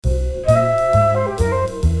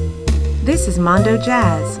This is Mondo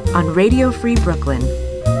Jazz on Radio Free Brooklyn.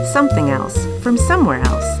 Something else from somewhere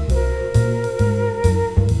else.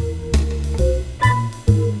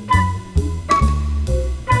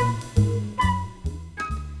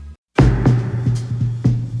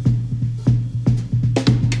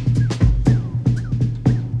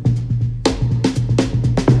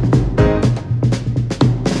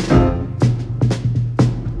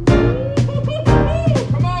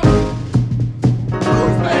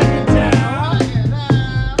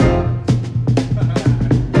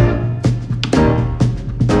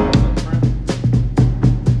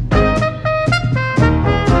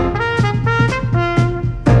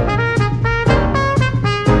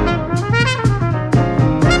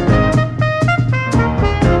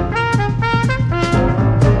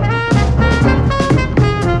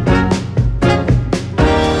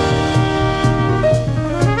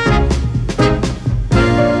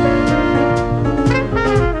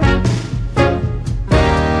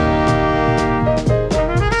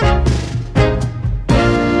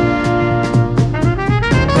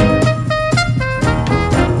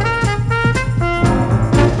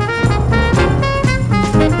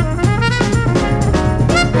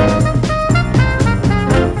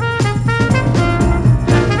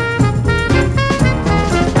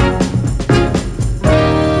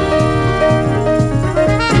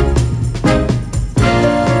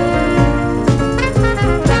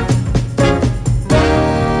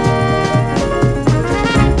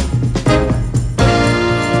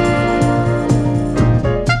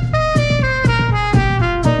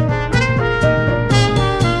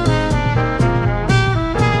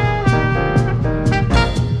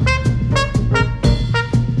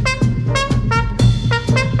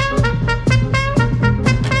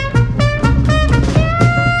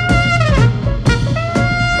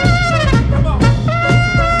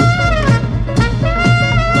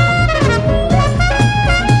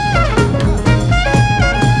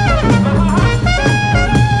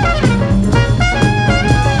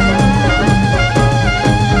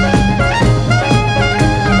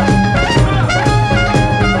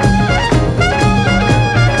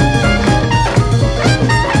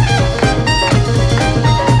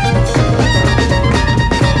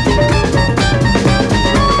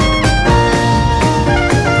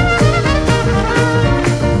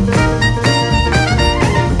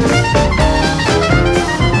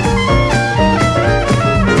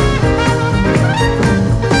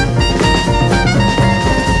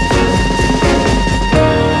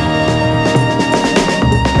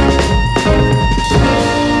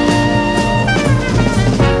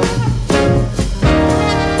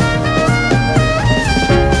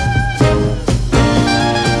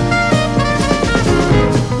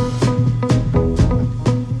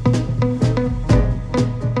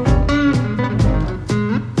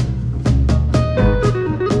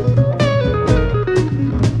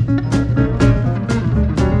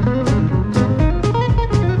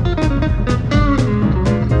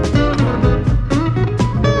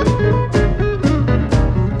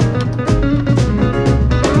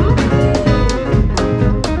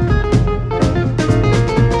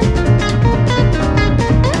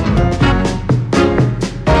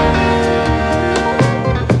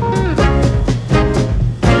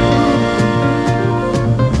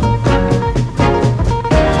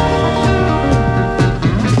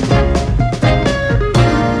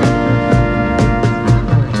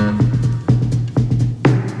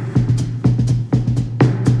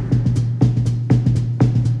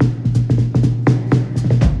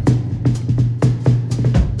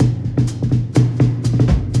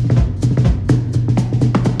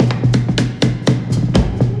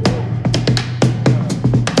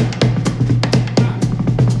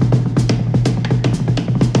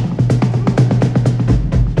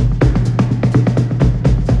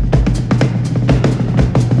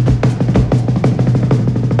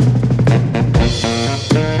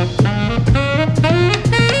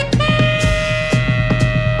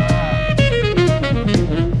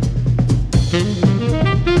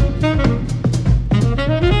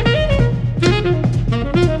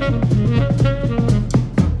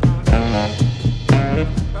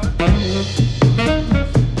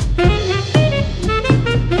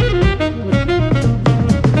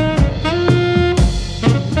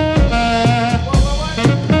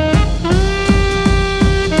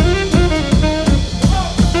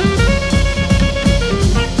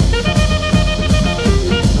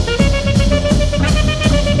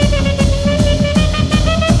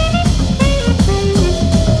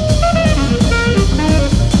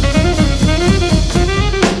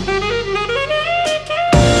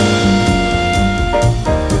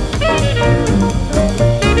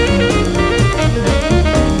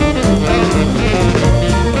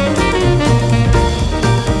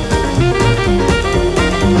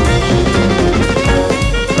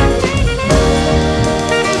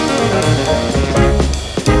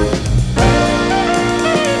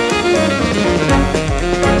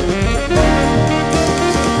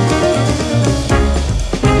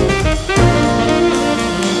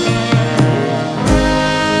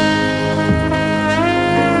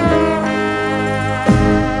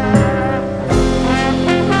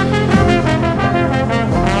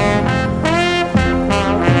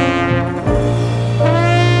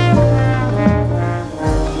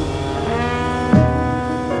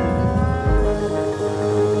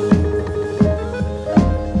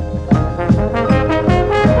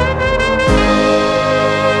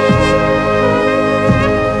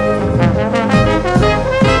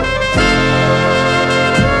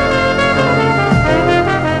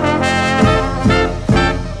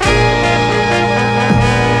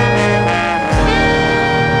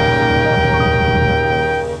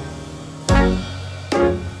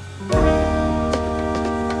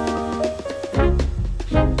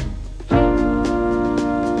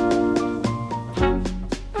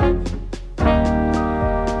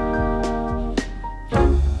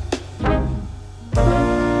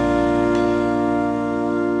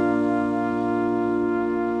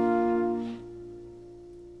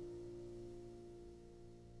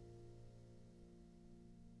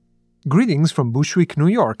 Greetings from Bushwick, New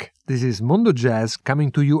York. This is Mondo Jazz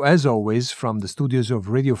coming to you as always from the studios of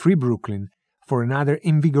Radio Free Brooklyn for another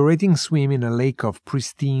invigorating swim in a lake of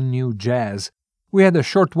pristine new jazz. We had a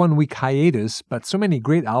short 1-week hiatus, but so many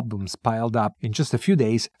great albums piled up in just a few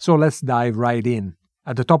days, so let's dive right in.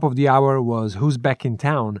 At the top of the hour was Who's Back in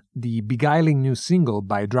Town, the beguiling new single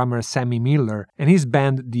by drummer Sammy Miller and his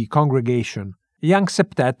band The Congregation, a young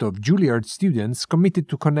septet of Juilliard students committed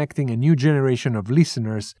to connecting a new generation of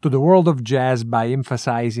listeners to the world of jazz by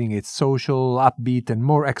emphasizing its social, upbeat, and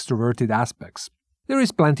more extroverted aspects. There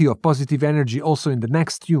is plenty of positive energy also in the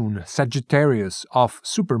next tune, Sagittarius of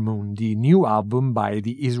Supermoon, the new album by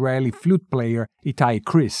the Israeli flute player Itai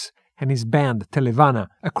Chris, and his band Televana,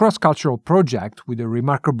 a cross-cultural project with a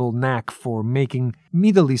remarkable knack for making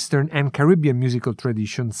Middle Eastern and Caribbean musical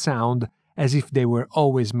traditions sound as if they were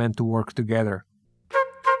always meant to work together.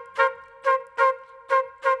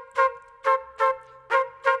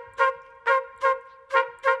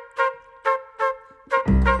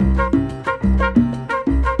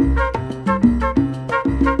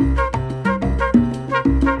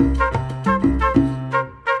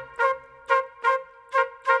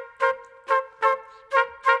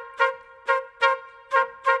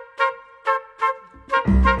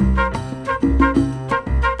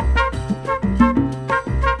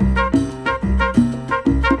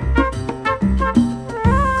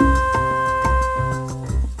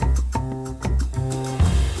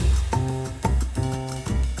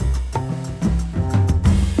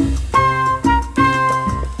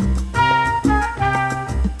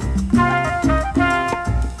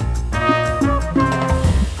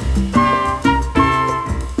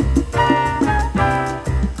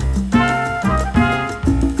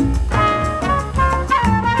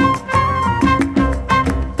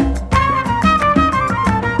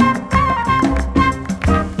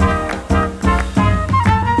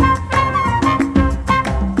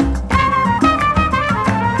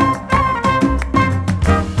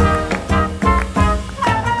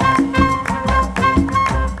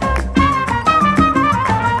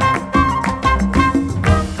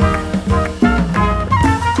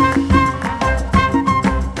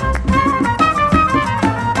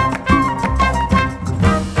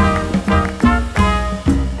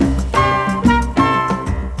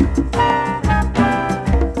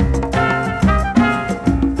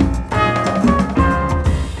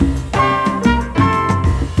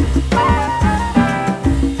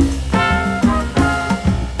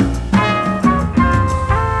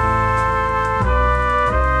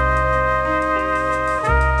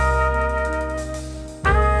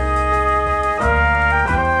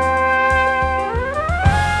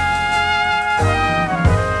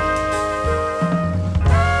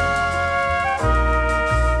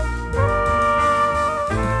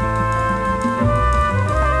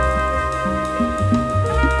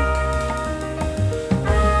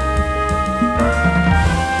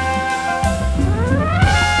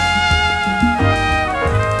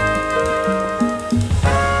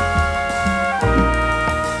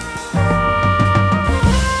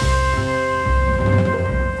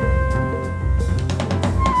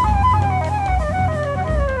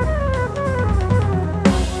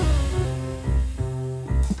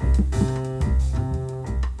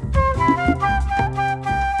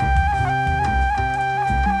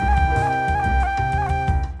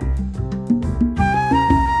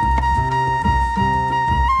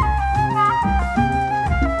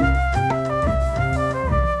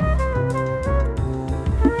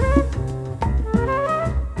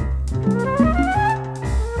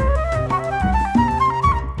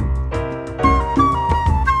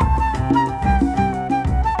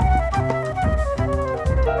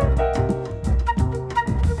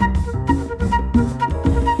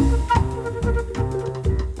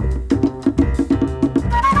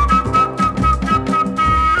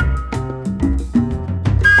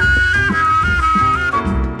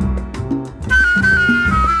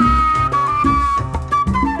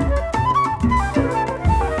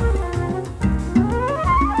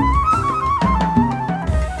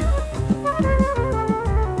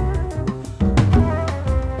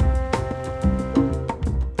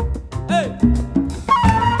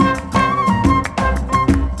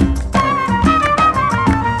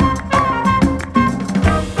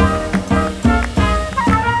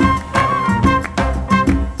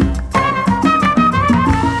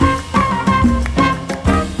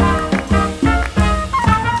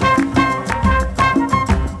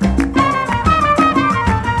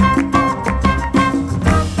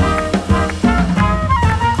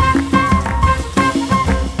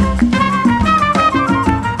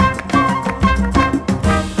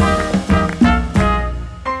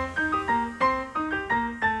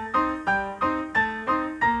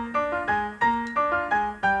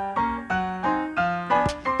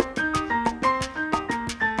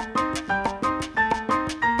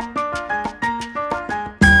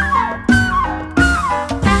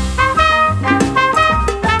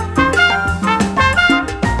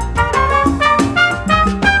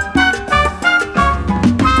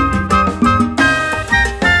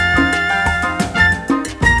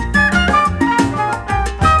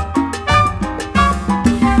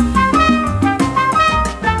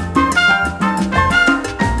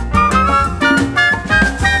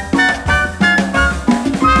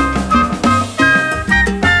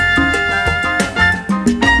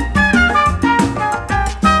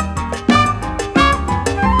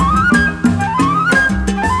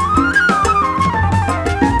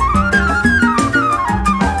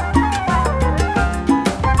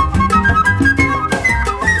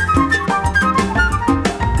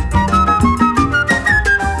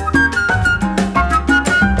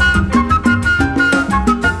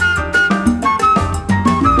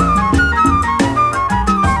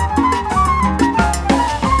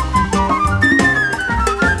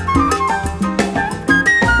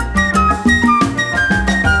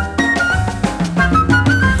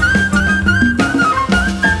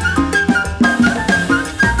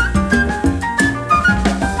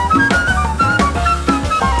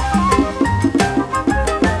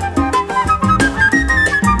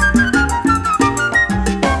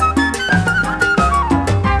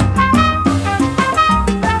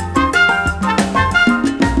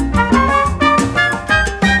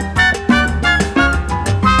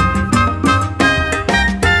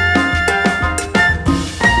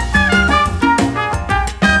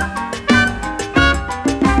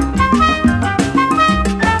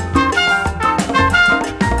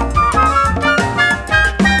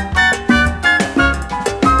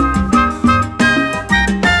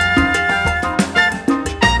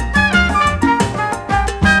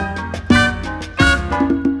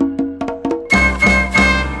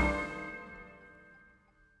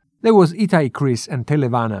 There was Itai Chris and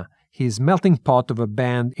Televana, his melting pot of a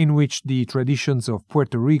band in which the traditions of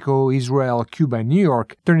Puerto Rico, Israel, Cuba, and New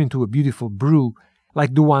York turn into a beautiful brew,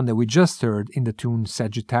 like the one that we just heard in the tune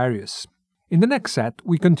Sagittarius. In the next set,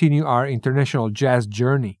 we continue our international jazz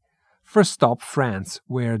journey. First stop, France,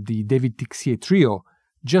 where the David Tixier Trio,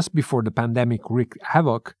 just before the pandemic wreaked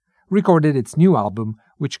havoc, recorded its new album,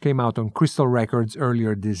 which came out on Crystal Records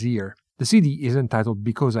earlier this year. The CD is entitled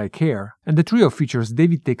Because I Care, and the trio features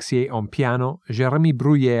David Tixier on piano, Jeremy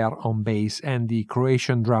Bruyère on bass, and the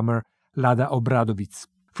Croatian drummer Lada Obradovic.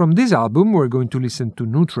 From this album, we're going to listen to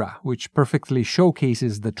Nutra, which perfectly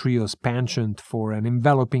showcases the trio's penchant for an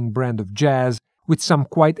enveloping brand of jazz with some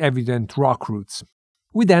quite evident rock roots.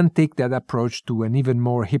 We then take that approach to an even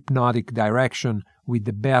more hypnotic direction with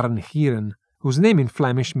the Berngieren, whose name in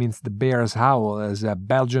Flemish means the bear's howl, as a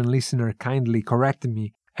Belgian listener kindly corrected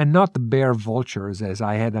me, and not the bear vultures as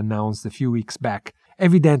I had announced a few weeks back.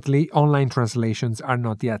 Evidently, online translations are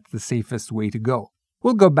not yet the safest way to go.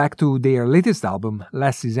 We'll go back to their latest album,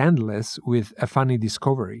 Less is Endless, with a funny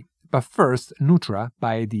discovery. But first, Nutra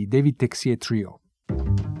by the David Tixier Trio.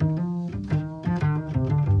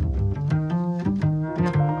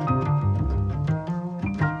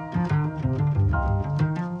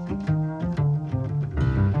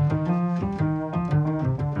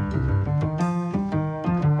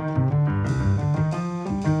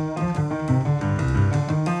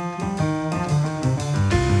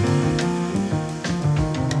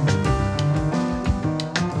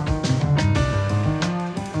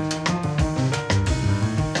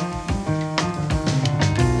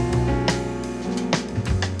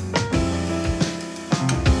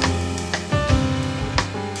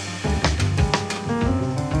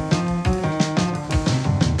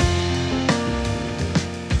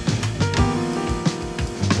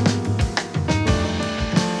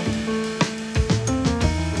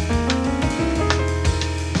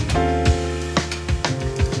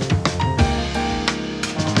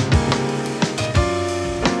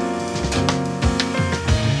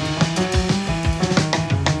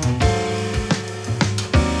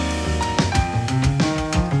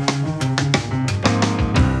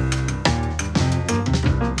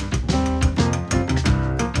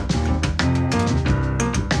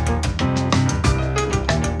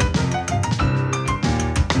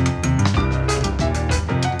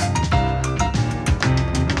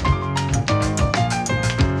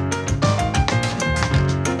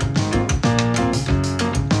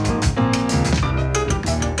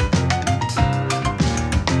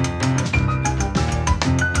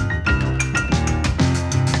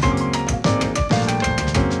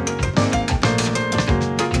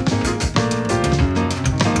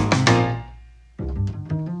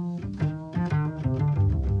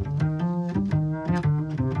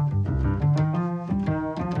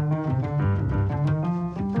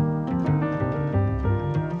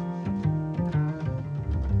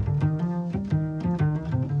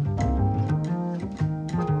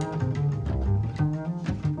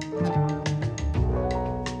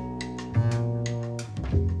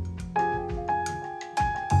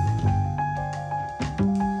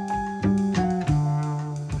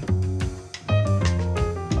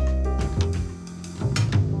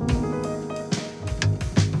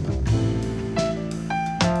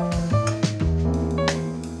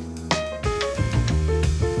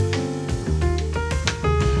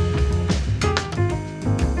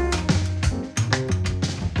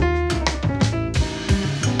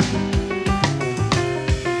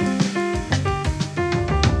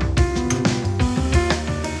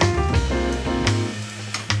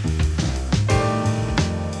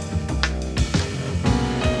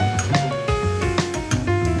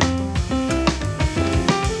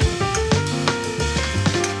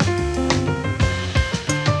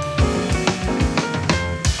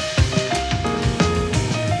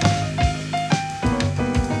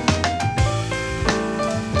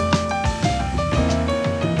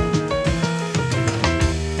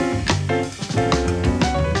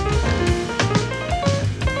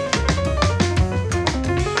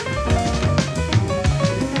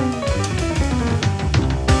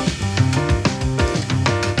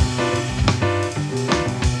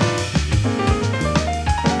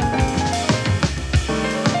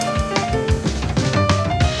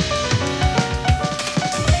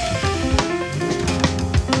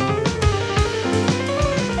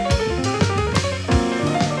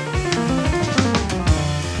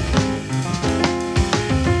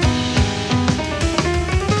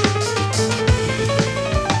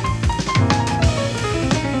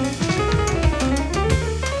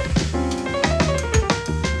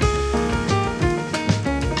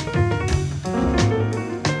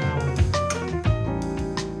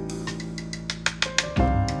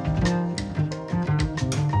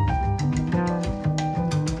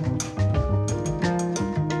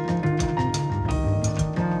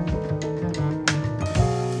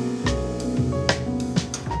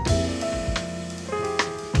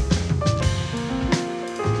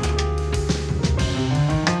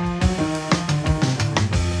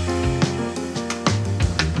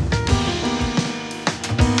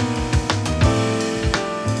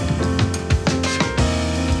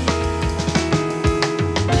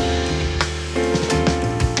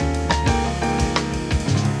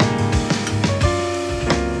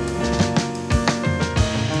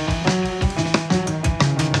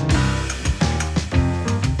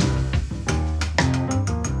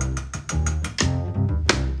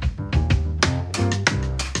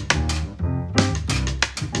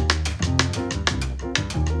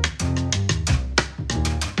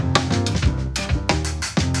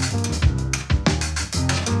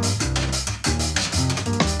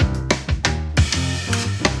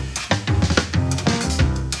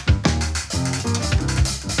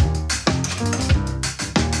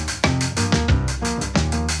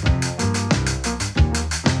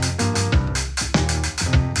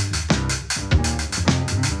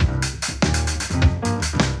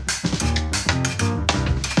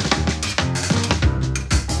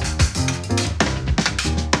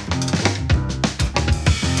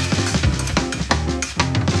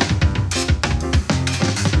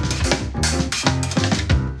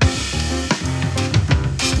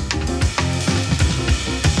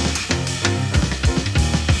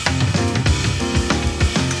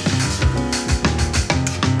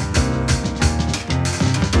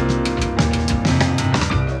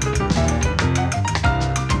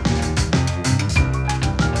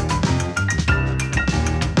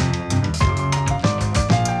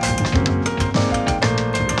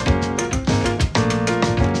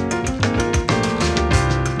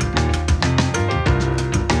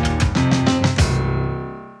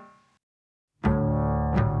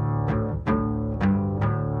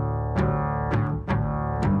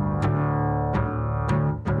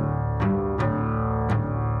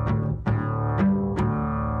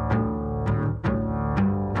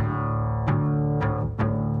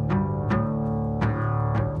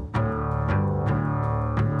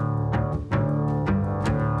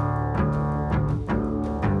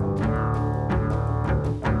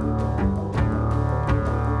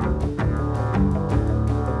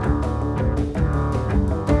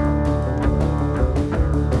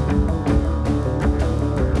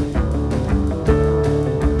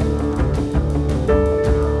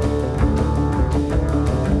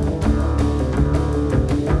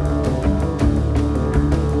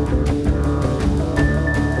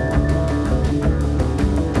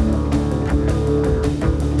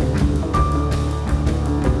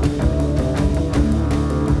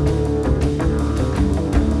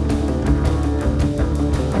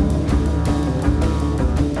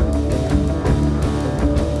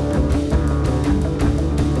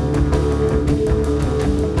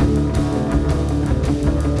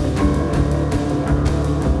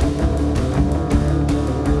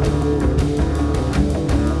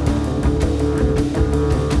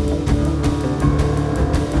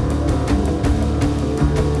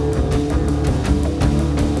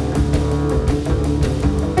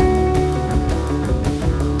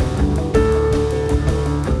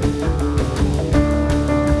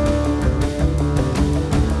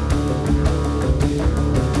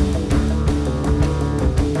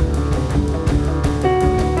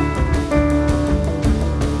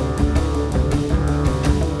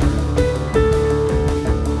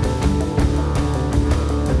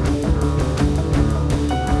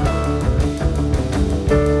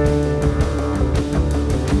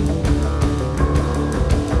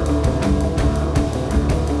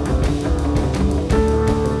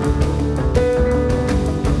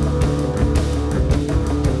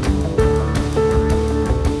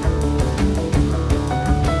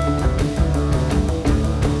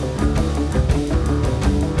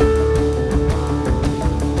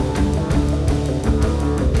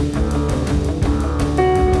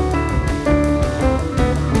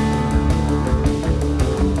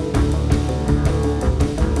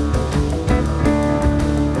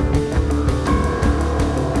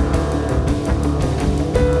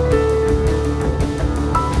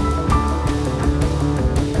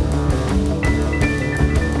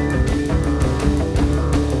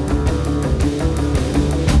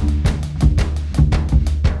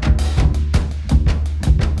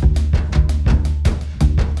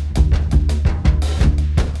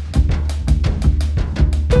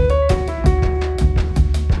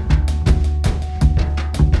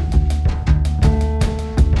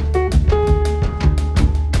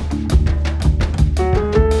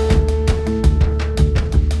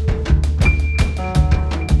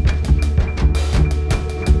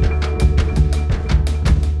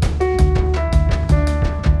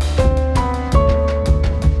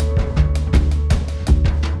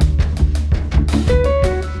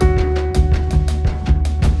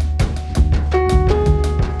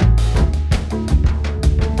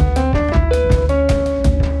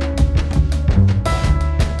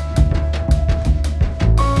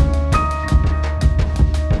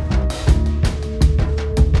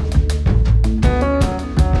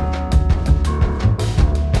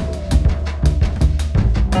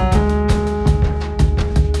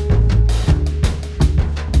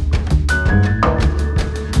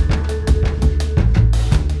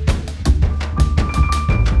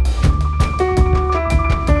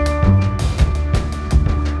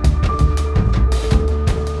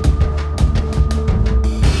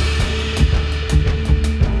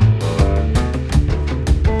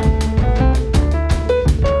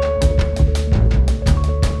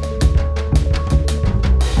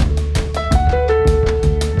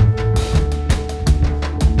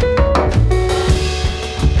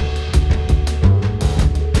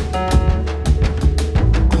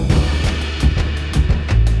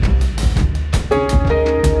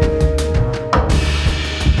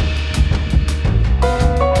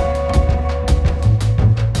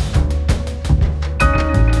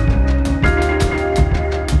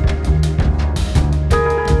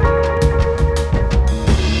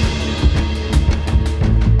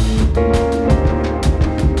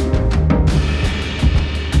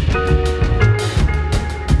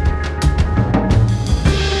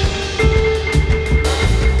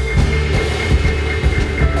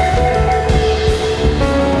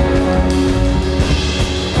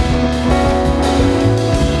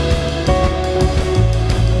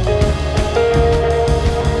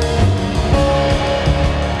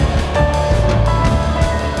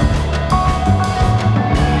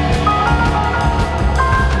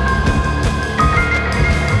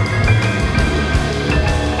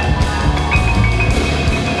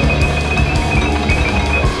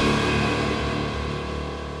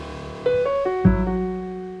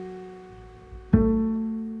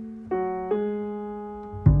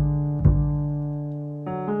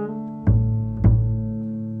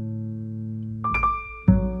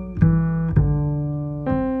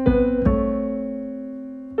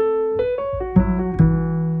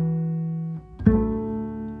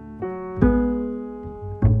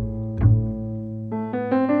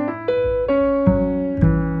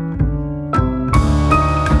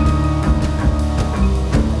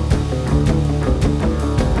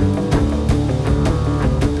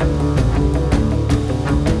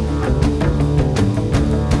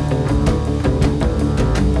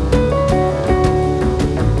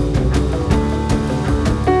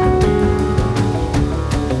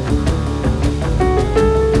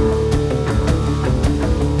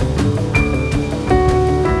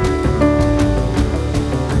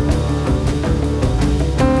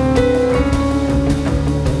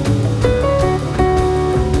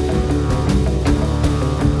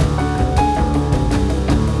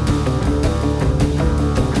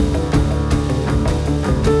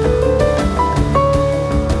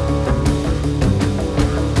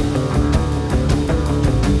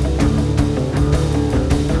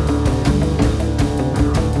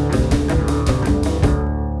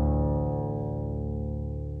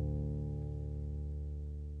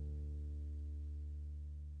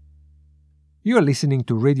 You are listening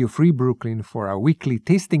to Radio Free Brooklyn for our weekly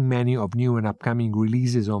tasting menu of new and upcoming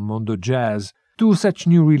releases on Mondo Jazz. Two such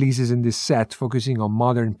new releases in this set focusing on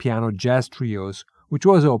modern piano jazz trios, which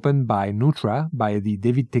was opened by Nutra by the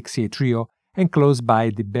David Texier Trio and closed by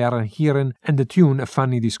the Bern Hiren and the tune A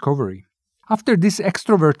Funny Discovery. After this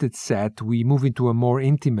extroverted set, we move into a more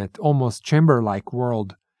intimate, almost chamber-like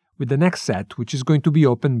world, with the next set, which is going to be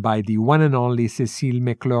opened by the one and only Cécile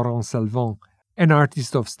McLaurin-Salvant, an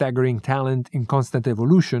artist of staggering talent in constant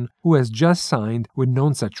evolution who has just signed with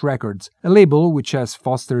Nonesuch Records, a label which has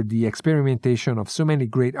fostered the experimentation of so many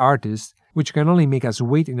great artists, which can only make us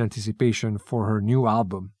wait in anticipation for her new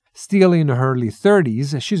album. Still in her early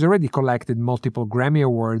 30s, she's already collected multiple Grammy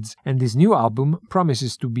Awards, and this new album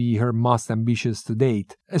promises to be her most ambitious to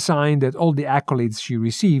date, a sign that all the accolades she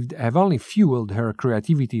received have only fueled her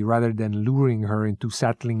creativity rather than luring her into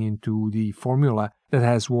settling into the formula that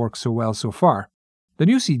has worked so well so far. The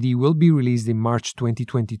new CD will be released in March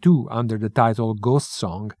 2022 under the title Ghost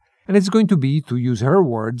Song, and it's going to be, to use her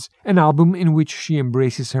words, an album in which she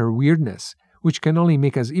embraces her weirdness, which can only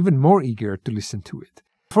make us even more eager to listen to it.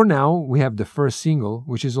 For now, we have the first single,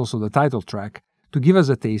 which is also the title track, to give us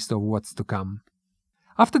a taste of what's to come.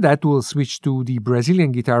 After that, we'll switch to the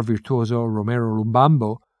Brazilian guitar virtuoso Romero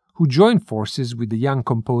Lubambo, who joined forces with the young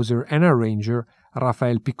composer and arranger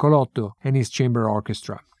Rafael Piccolotto and his chamber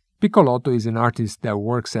orchestra. Piccolotto is an artist that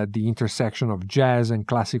works at the intersection of jazz and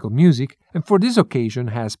classical music, and for this occasion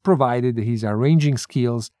has provided his arranging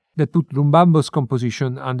skills that put Lubambo's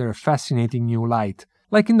composition under a fascinating new light,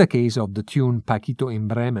 like in the case of the tune Paquito in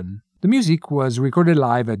Bremen. The music was recorded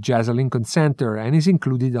live at Jazz Lincoln Center and is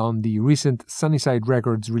included on the recent Sunnyside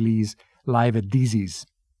Records release Live at Dizzy's.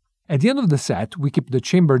 At the end of the set, we keep the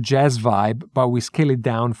chamber jazz vibe, but we scale it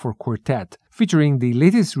down for quartet, featuring the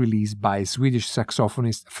latest release by Swedish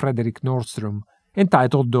saxophonist Fredrik Nordström,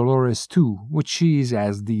 entitled Dolores 2, which is,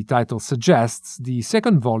 as the title suggests, the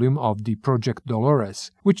second volume of the Project Dolores,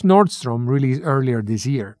 which Nordström released earlier this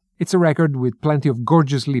year. It's a record with plenty of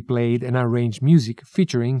gorgeously played and arranged music,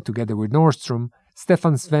 featuring, together with Nordström,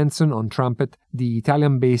 Stefan Svensson on trumpet, the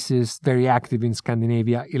Italian bassist very active in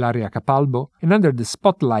Scandinavia Ilaria Capalbo, and under the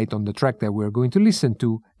spotlight on the track that we're going to listen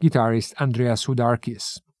to, guitarist Andreas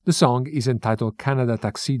Hudarkis. The song is entitled Canada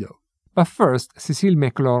Tuxedo. But first, Cécile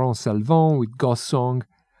McLaurin-Salvant with Ghost Song,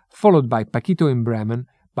 followed by Paquito in Bremen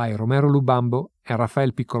by Romero Lubambo and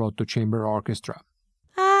Rafael Piccolotto Chamber Orchestra.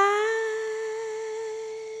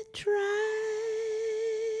 Tried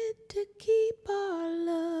to keep our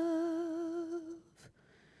love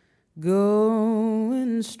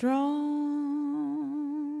going strong,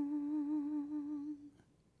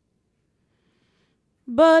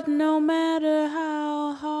 but no matter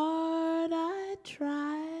how hard I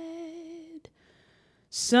tried,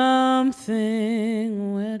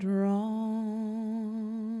 something went wrong.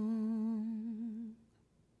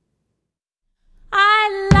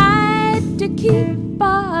 I lied to keep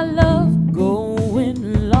our love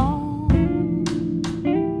going long,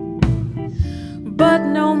 but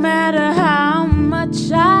no matter how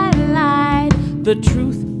much I lied, the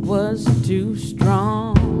truth was too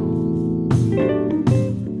strong.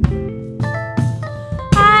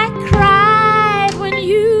 I cried when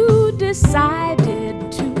you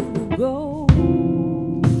decided to go.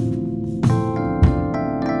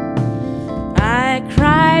 I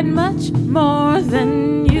cried much more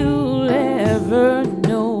than you'll ever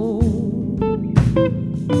know.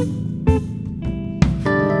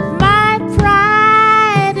 My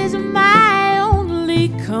pride is my only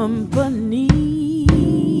company.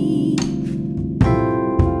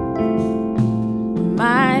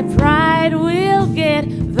 My pride will get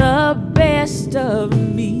the best of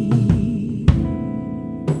me.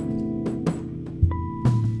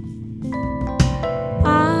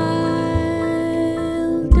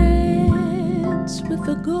 I'll dance with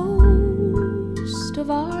the ghost of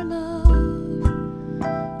our love.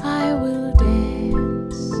 I will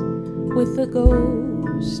dance with the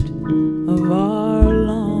ghost of our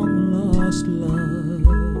long lost love.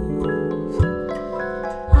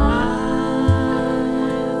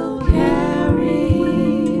 I'll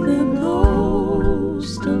carry the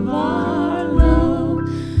ghost of our love.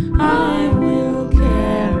 I will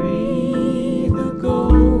carry the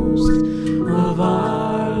ghost of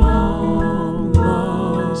our long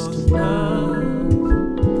lost love.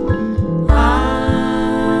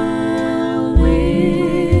 I'll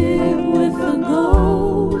live with the ghost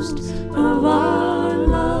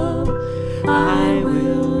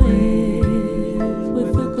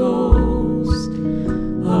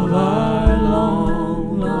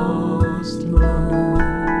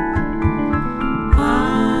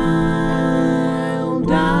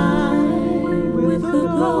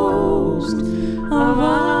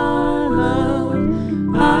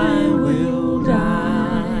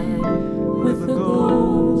with the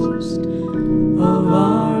ghost of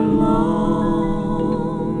our long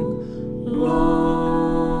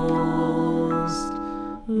lost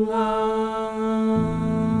love.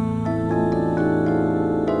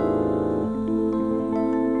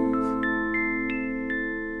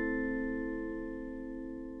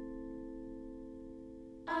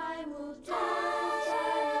 I will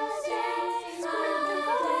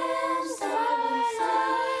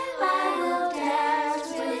dance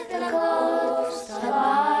with the ghost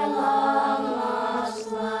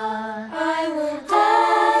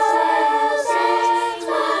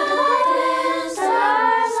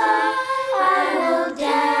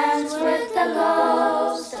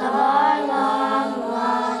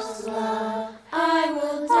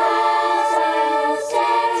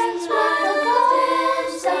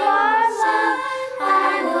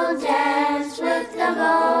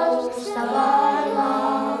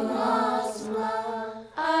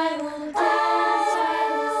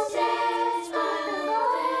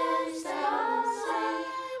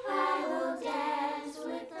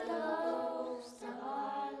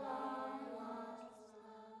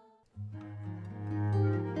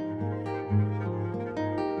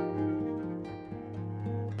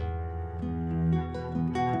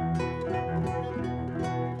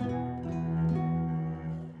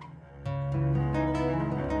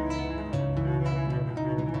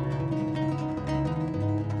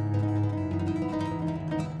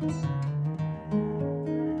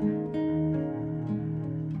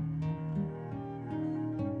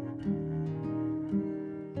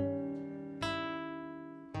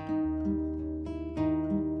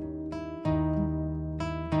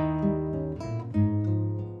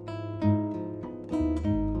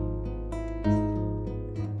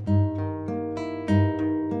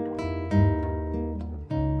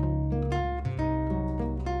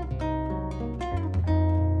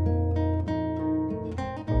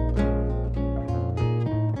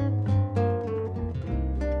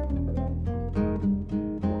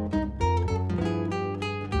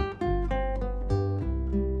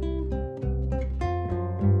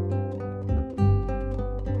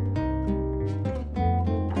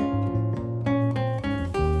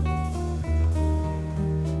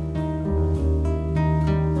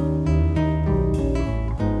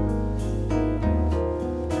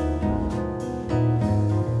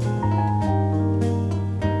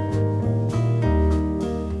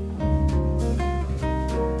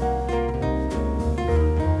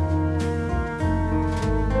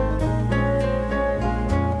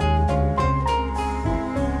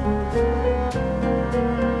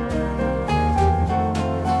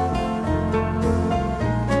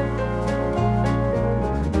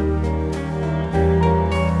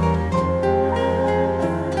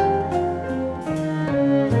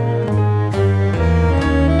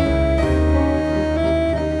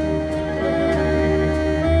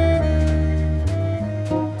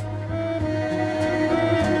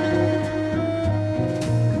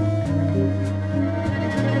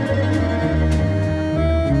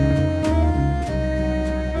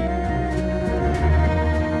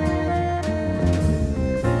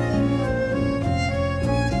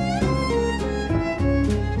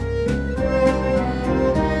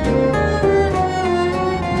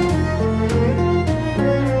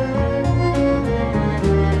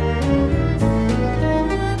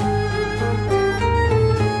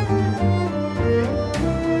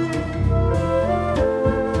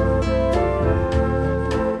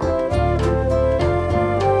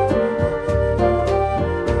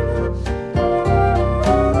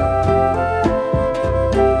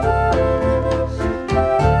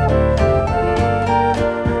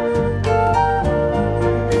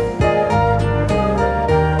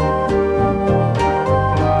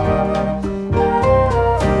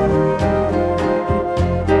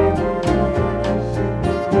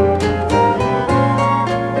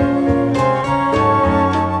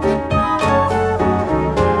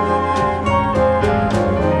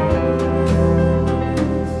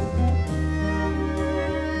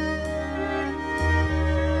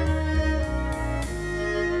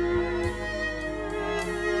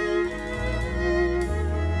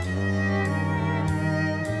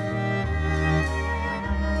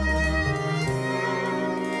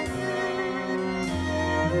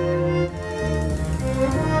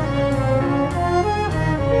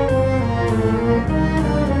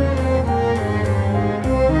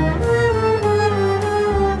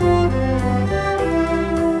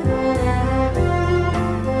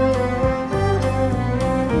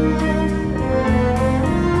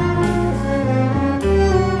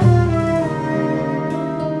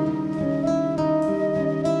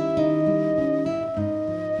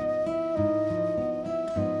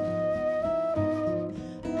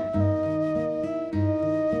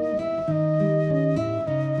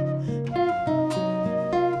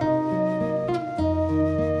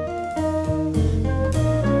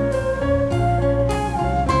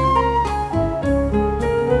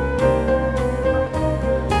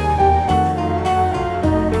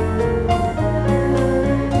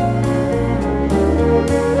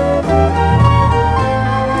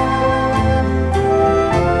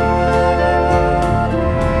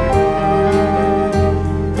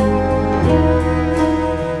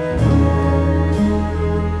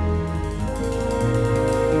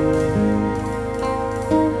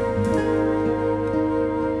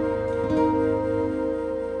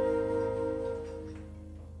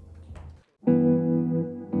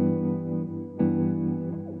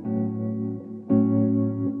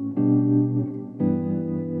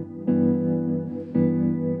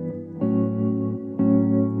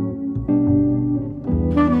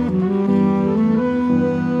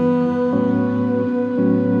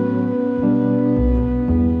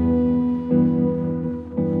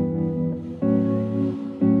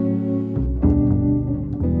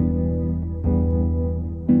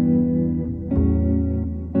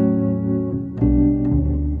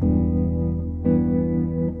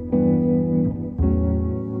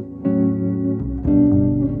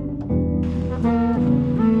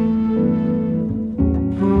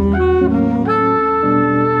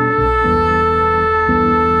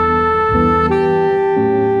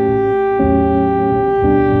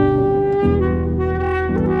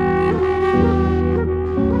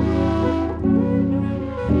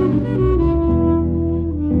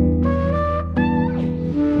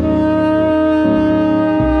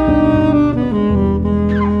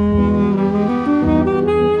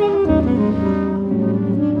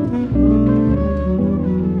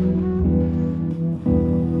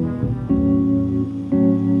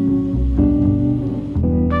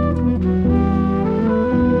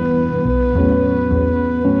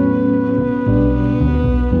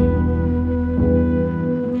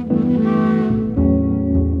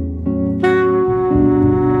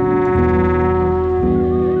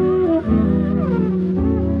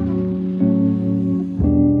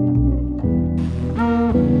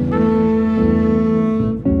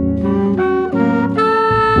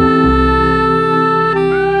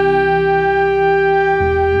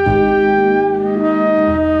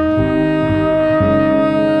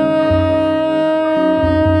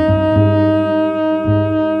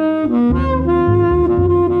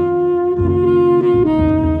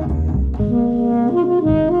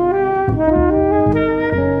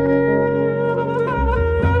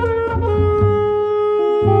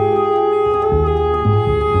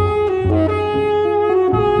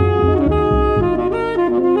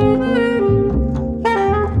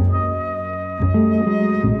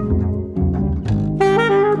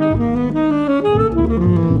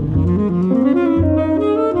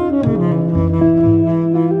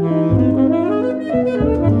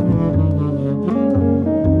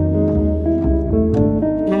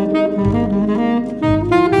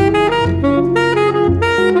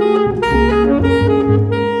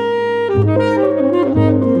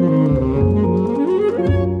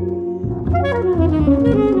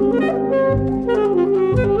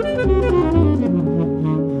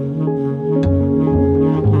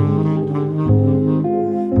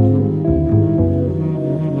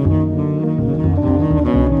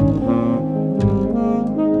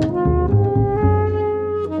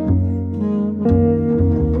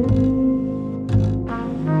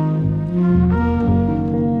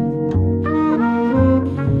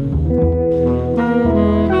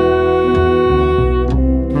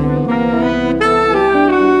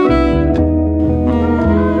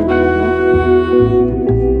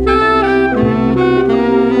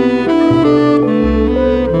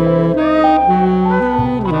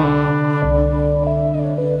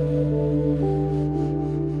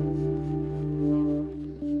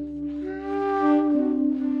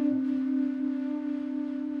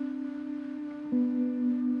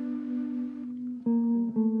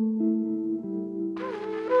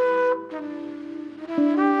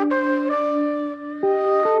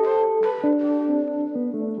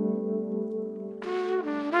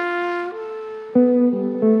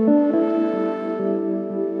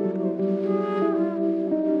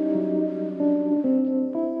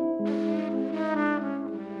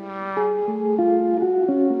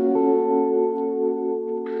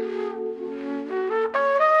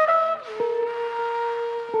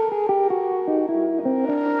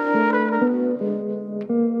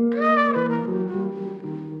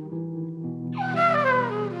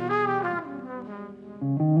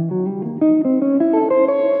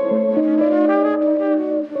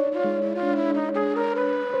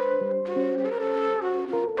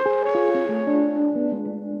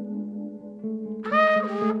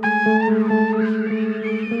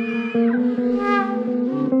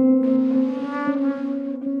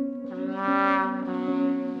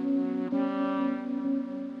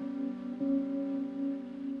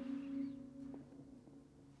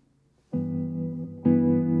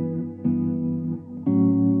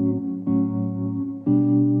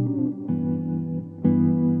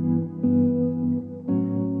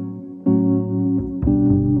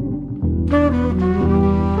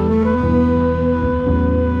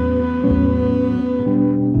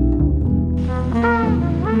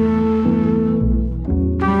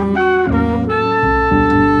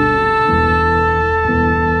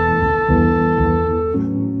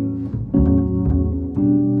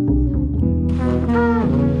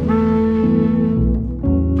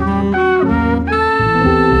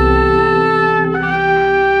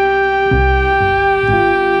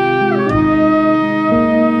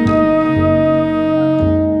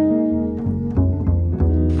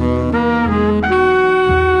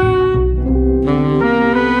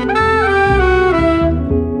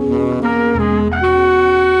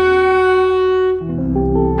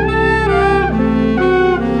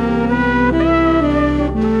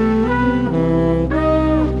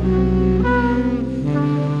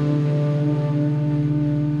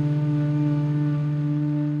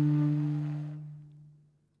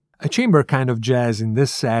chamber kind of jazz in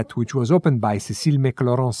this set, which was opened by Cécile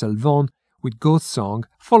McLaurin-Selvon with Ghost Song,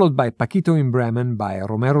 followed by Paquito in Bremen by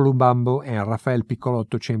Romero Lubambo and Rafael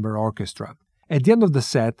Piccolotto Chamber Orchestra. At the end of the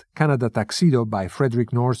set, Canada Tuxedo by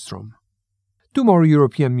Frederick Nordstrom. Two more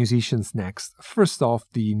European musicians next. First off,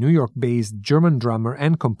 the New York-based German drummer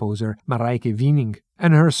and composer Mareike Wiening,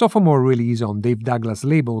 and her sophomore release on Dave Douglas'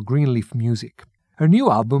 label Greenleaf Music. Her new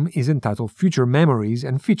album is entitled Future Memories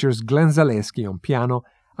and features Glenn Zaleski on piano,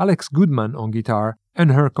 Alex Goodman on guitar,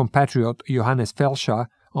 and her compatriot Johannes Felscha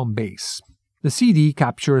on bass. The CD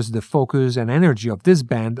captures the focus and energy of this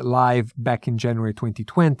band live back in January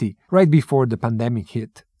 2020, right before the pandemic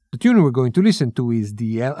hit. The tune we're going to listen to is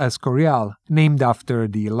the El Escorial, named after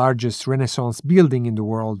the largest Renaissance building in the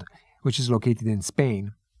world, which is located in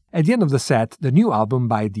Spain. At the end of the set, the new album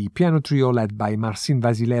by the piano trio led by Marcin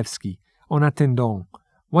Wasilewski, En Attendant,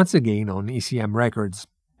 once again on ECM Records.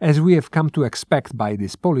 As we have come to expect by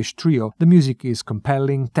this Polish trio, the music is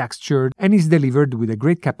compelling, textured, and is delivered with a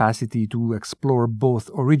great capacity to explore both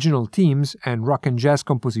original themes and rock and jazz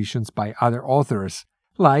compositions by other authors,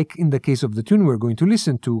 like in the case of the tune we're going to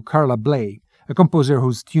listen to, Carla Bley, a composer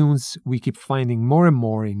whose tunes we keep finding more and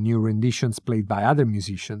more in new renditions played by other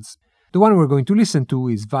musicians. The one we're going to listen to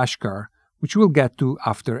is Vashkar, which we'll get to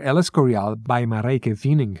after El Escorial by Mareike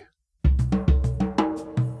Wiening.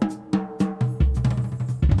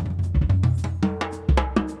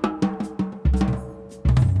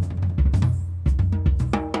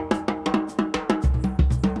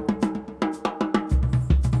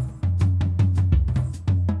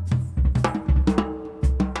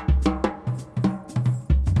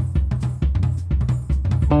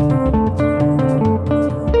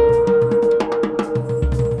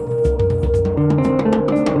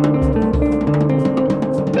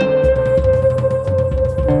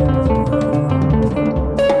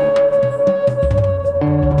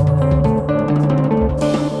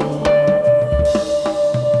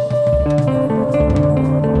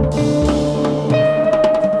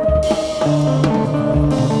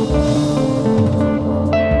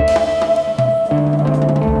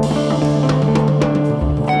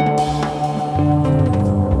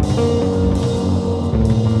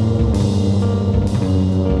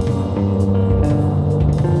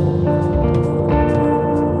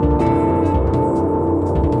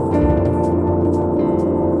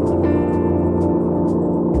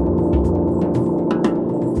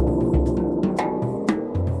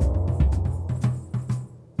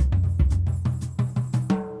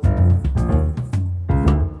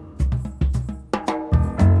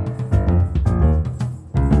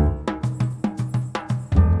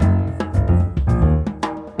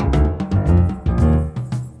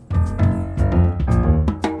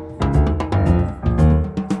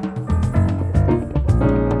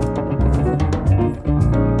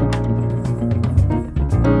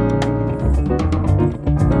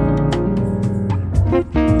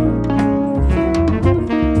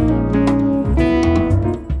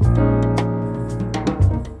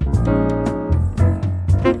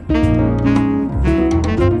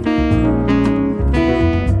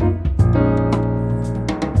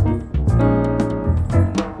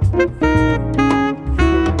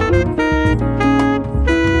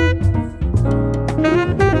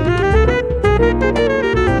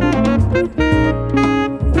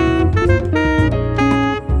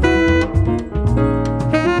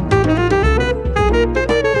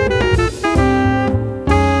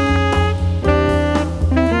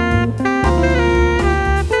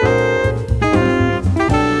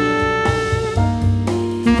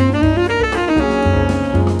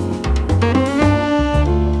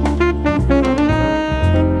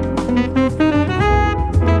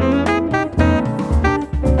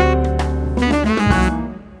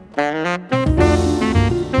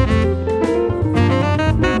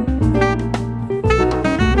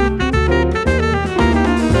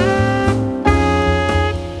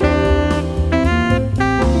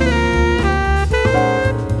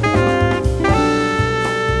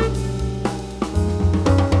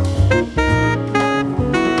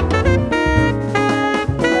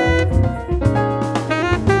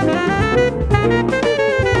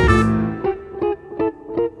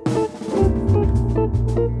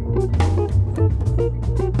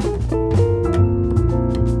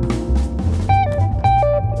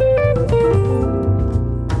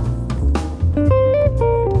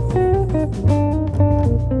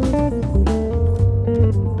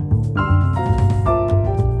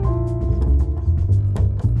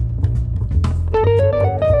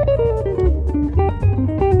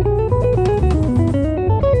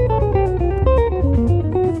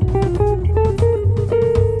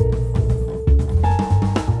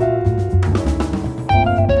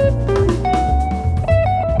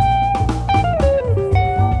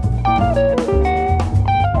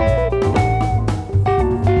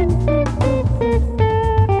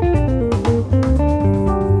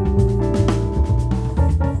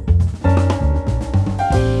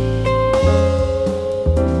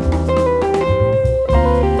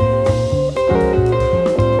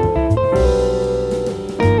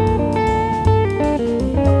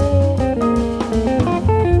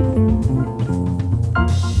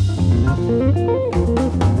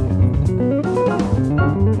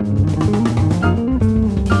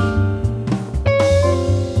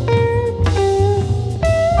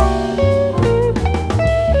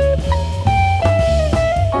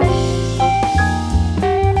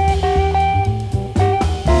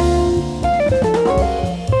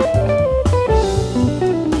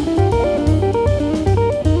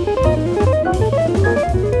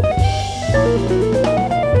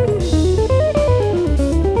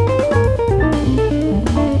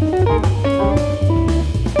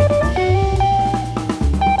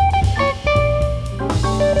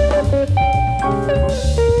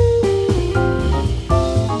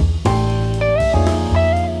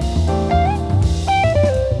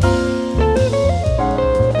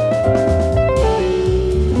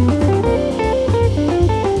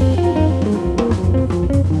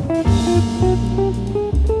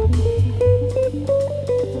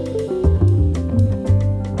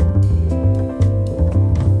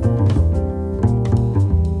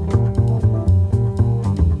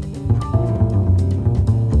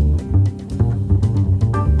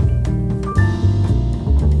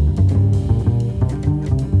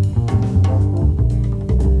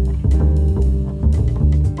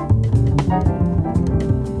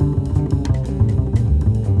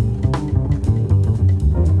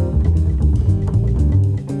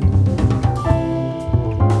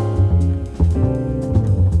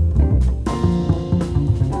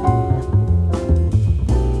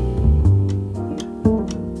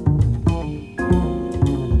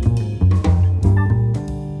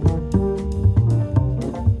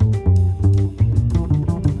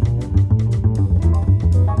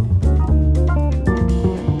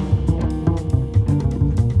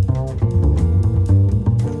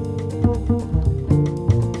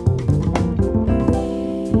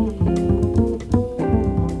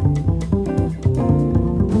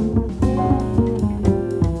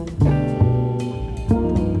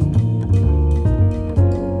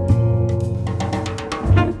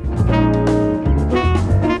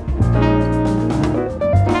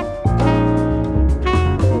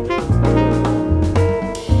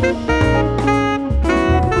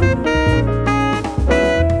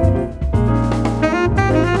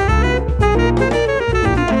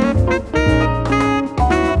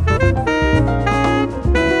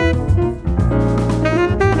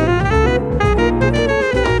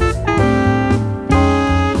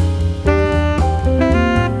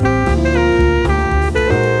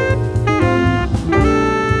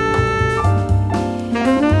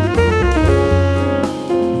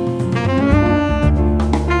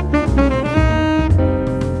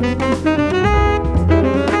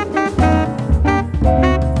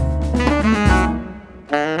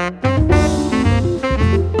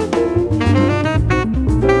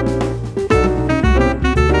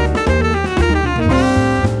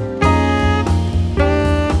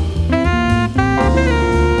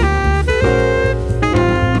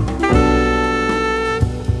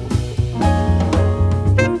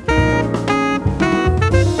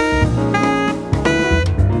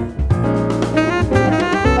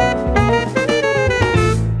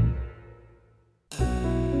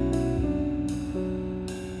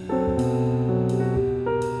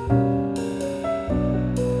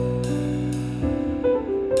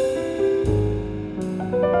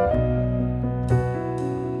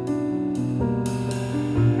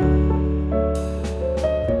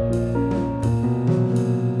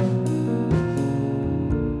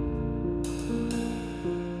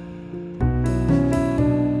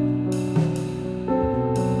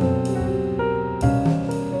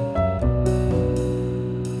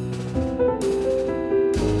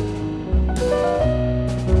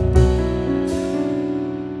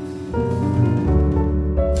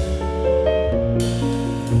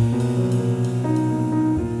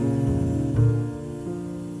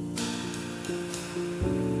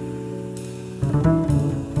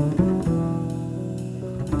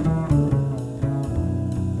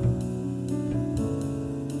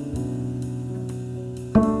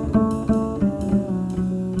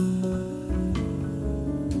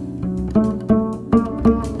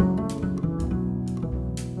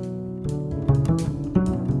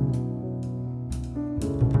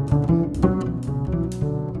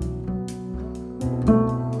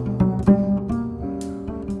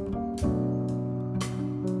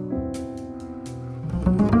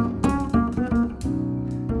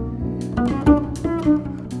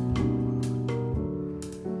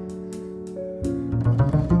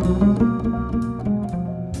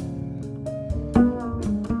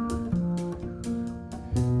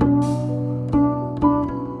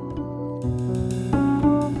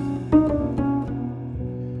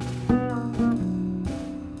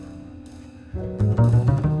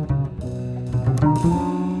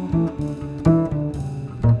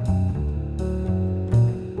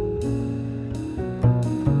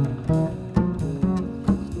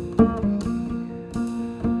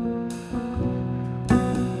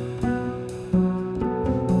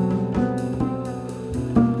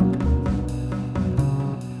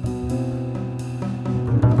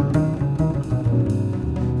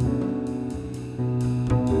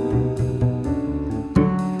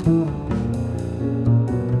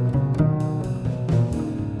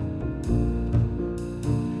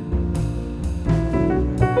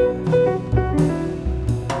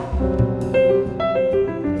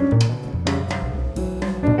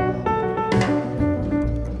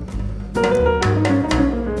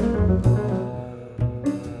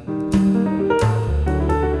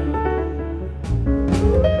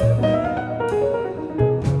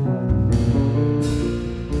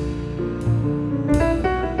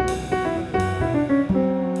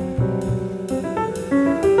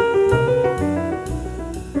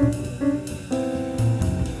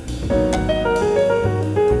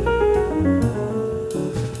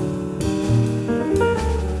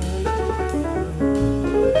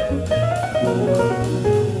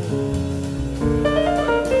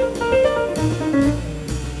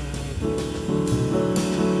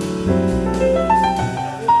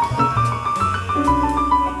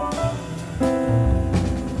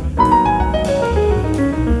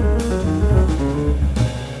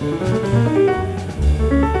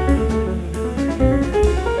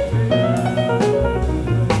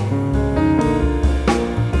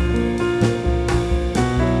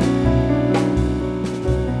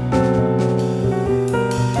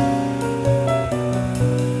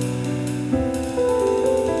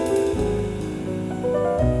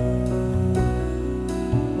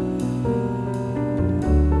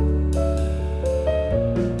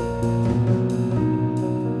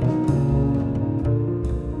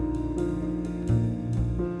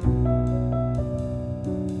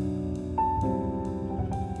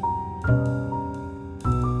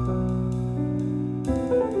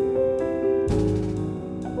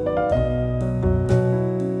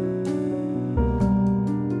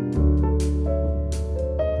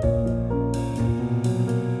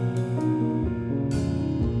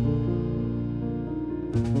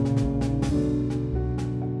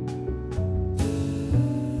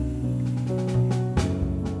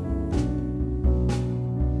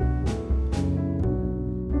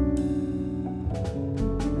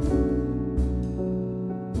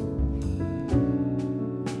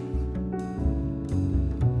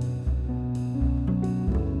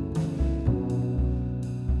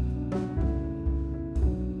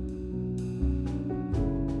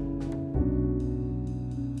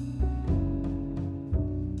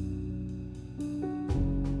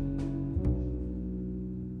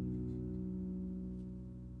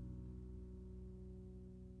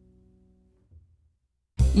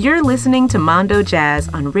 You're listening to Mondo Jazz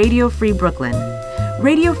on Radio Free Brooklyn.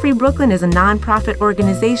 Radio Free Brooklyn is a nonprofit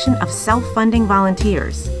organization of self-funding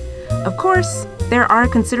volunteers. Of course, there are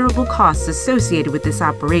considerable costs associated with this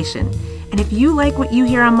operation, and if you like what you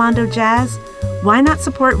hear on Mondo Jazz, why not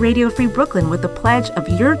support Radio Free Brooklyn with a pledge of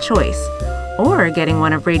your choice, or getting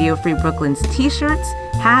one of Radio Free Brooklyn's t-shirts,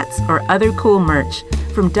 hats, or other cool merch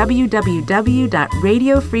from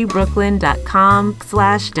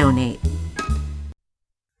www.radiofreebrooklyn.com/donate.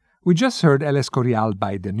 We just heard El Escorial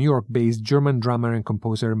by the New York-based German drummer and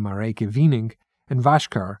composer Mareike Wiening and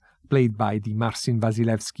Vashkar, played by the Marcin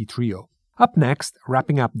Wasilewski Trio. Up next,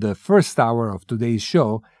 wrapping up the first hour of today's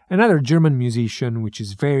show, another German musician which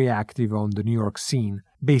is very active on the New York scene,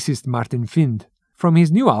 bassist Martin Find. From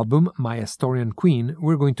his new album, My Astorian Queen,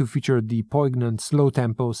 we're going to feature the poignant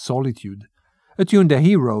slow-tempo Solitude, a tune that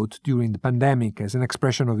he wrote during the pandemic as an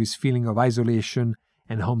expression of his feeling of isolation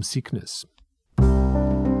and homesickness.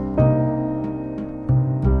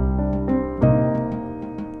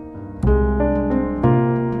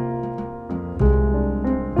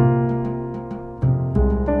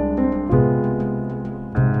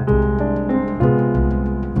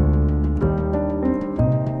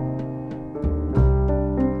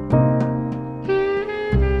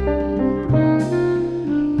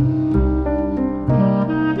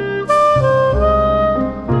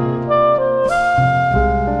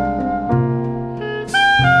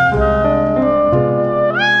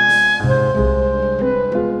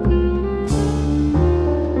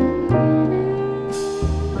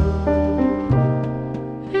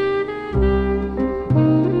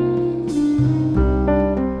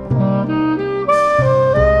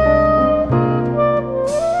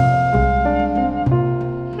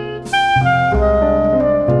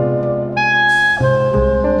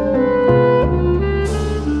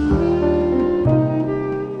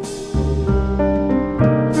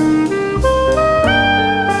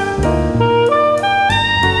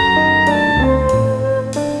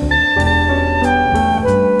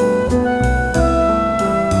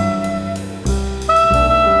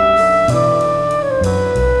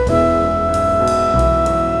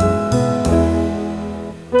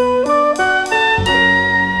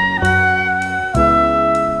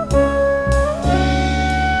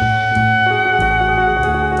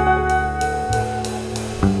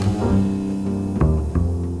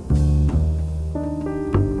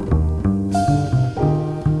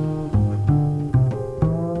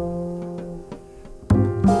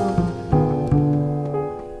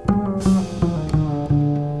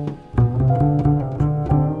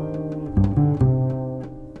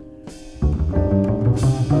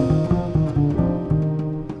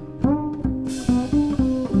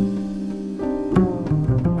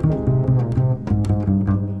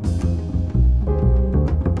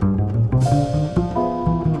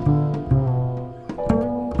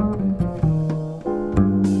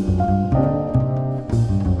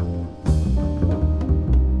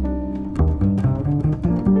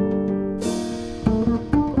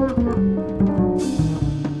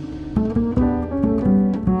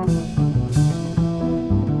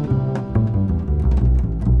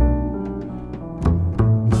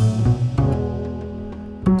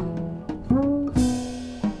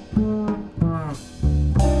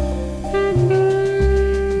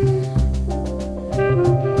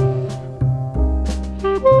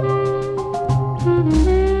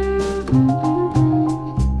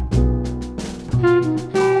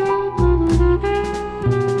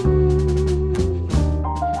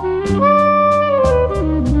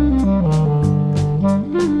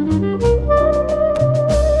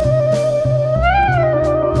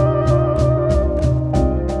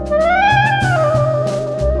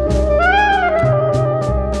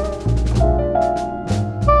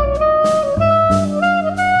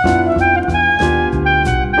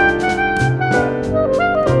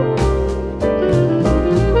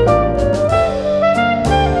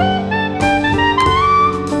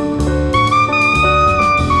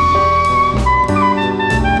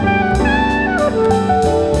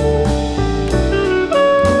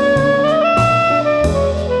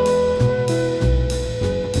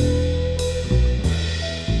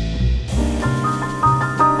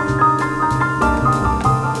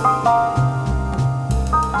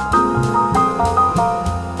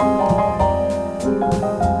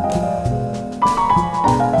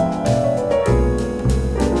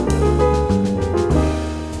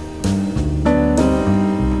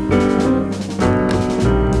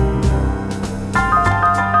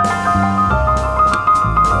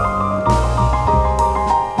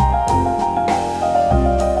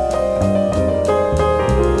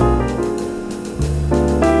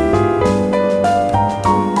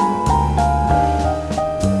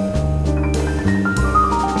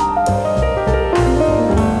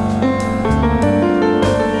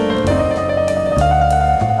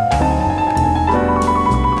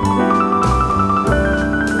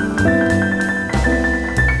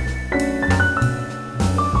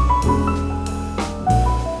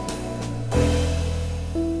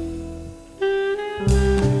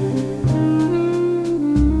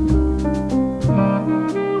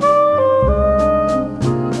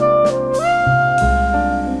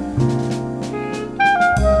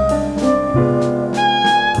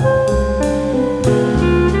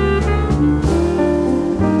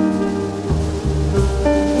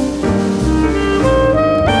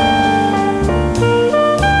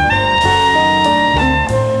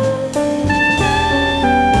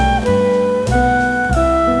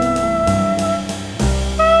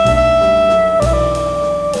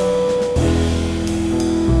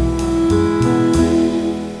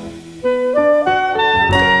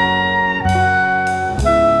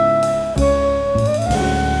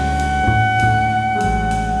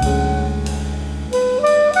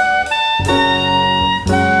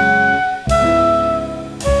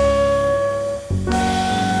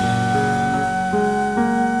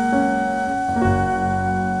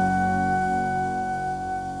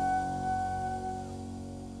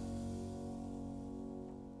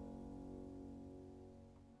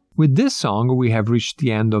 With this song, we have reached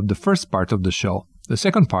the end of the first part of the show. The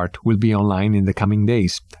second part will be online in the coming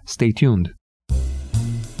days. Stay tuned.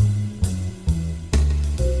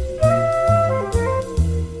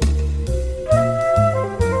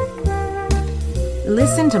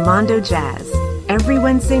 Listen to Mondo Jazz every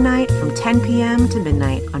Wednesday night from 10 p.m. to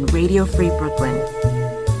midnight on Radio Free Brooklyn.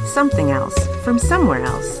 Something else from somewhere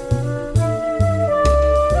else.